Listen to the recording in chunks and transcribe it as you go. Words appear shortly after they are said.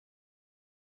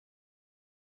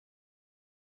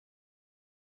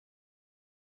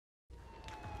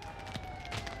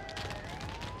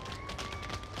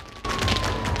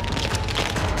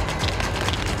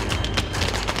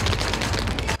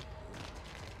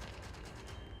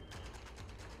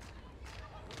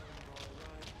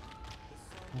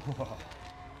I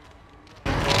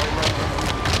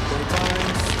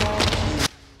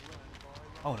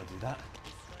want to do that.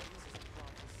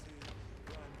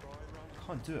 I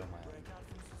can't do it on my own.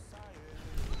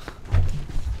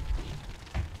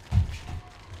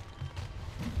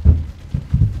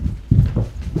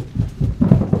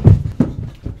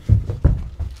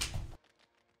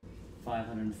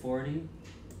 $540,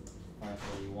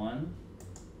 $541,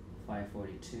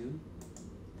 $542,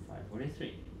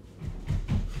 $543.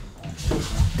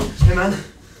 Hey man,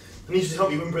 I need you to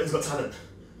help me win Britain's Got Talent.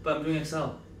 But I'm doing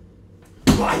Excel.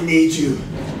 But I need you.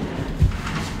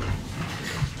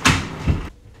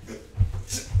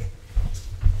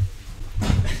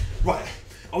 Right,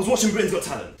 I was watching Britain's Got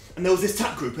Talent, and there was this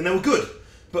tap group, and they were good,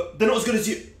 but they're not as good as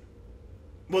you.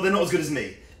 Well, they're not as good as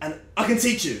me, and I can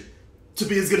teach you to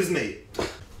be as good as me.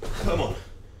 Come on.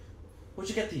 Where'd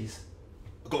you get these?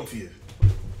 I got them for you.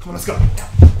 Come on, let's go.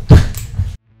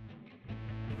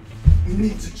 We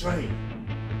need to train.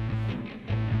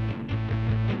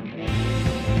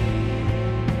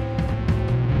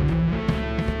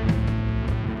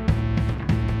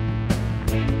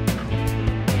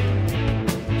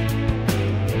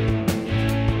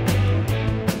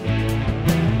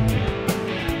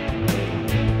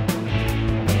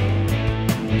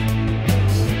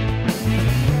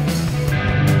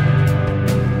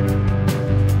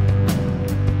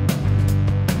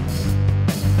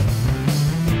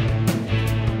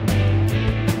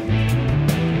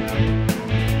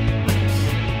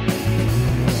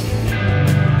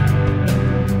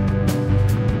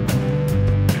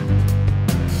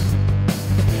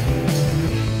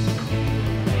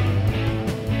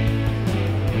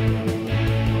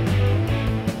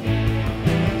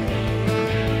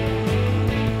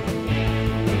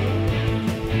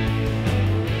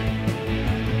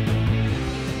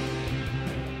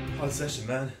 Hard session,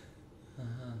 man.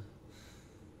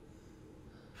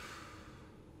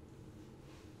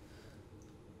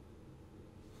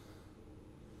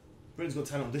 Britain's Got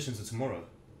Talent auditions are tomorrow.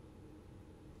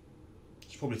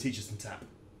 Should probably teach us some tap.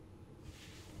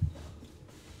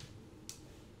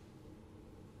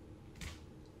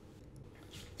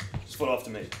 Just follow after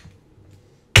me.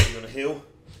 You're gonna heel,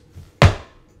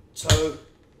 toe,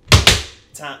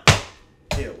 tap,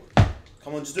 heel.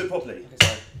 Come on, just do it properly. Okay,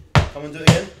 sorry. Come on, do it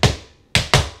again.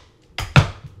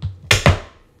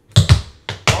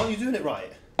 Aren't you doing it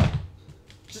right?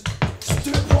 Just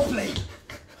do it properly.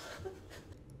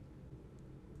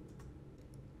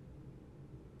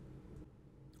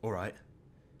 Alright,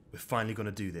 we're finally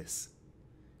gonna do this.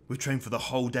 We've trained for the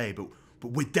whole day, but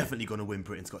we're definitely gonna win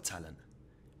Britain's Got Talent.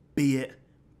 Be it,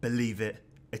 believe it,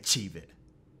 achieve it.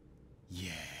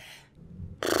 Yeah.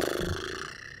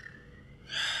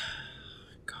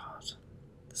 God,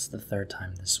 this is the third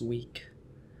time this week.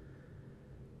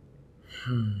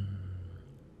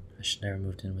 I should never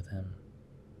moved in with him.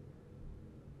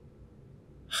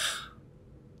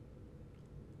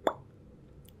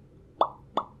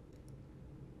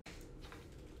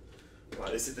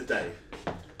 Right, this is the day,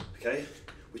 okay?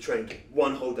 We trained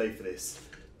one whole day for this.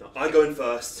 Now I go in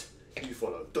first, you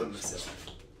follow, don't mess it up.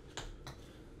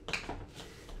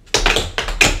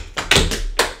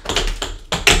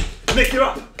 Nick, you're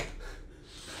up!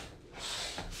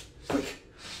 Quick!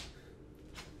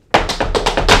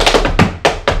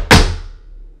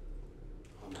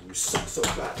 Oh man, you suck so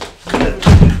bad. You never do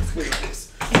this like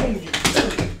this. What's wrong with you?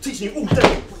 I'm teaching you all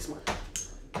day.